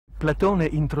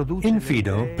In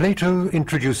Phaedo, Plato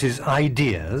introduces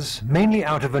ideas, mainly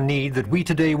out of a need that we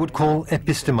today would call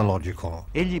epistemological.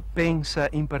 He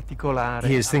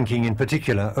is thinking in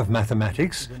particular of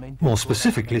mathematics, more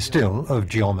specifically still of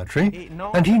geometry,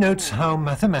 and he notes how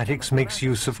mathematics makes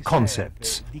use of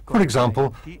concepts. For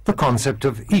example, the concept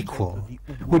of equal,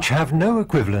 which have no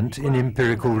equivalent in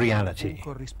empirical reality.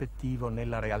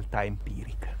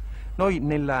 We,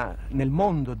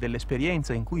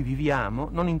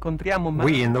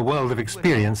 in the world of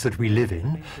experience that we live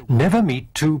in, never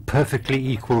meet two perfectly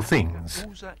equal things.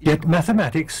 Yet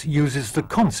mathematics uses the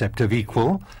concept of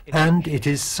equal, and it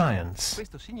is science.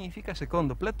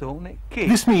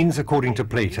 This means, according to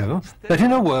Plato, that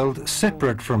in a world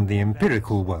separate from the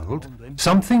empirical world,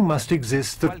 something must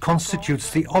exist that constitutes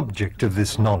the object of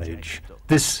this knowledge,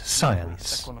 this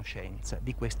science.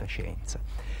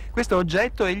 This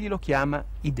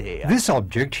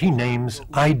object he names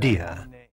idea,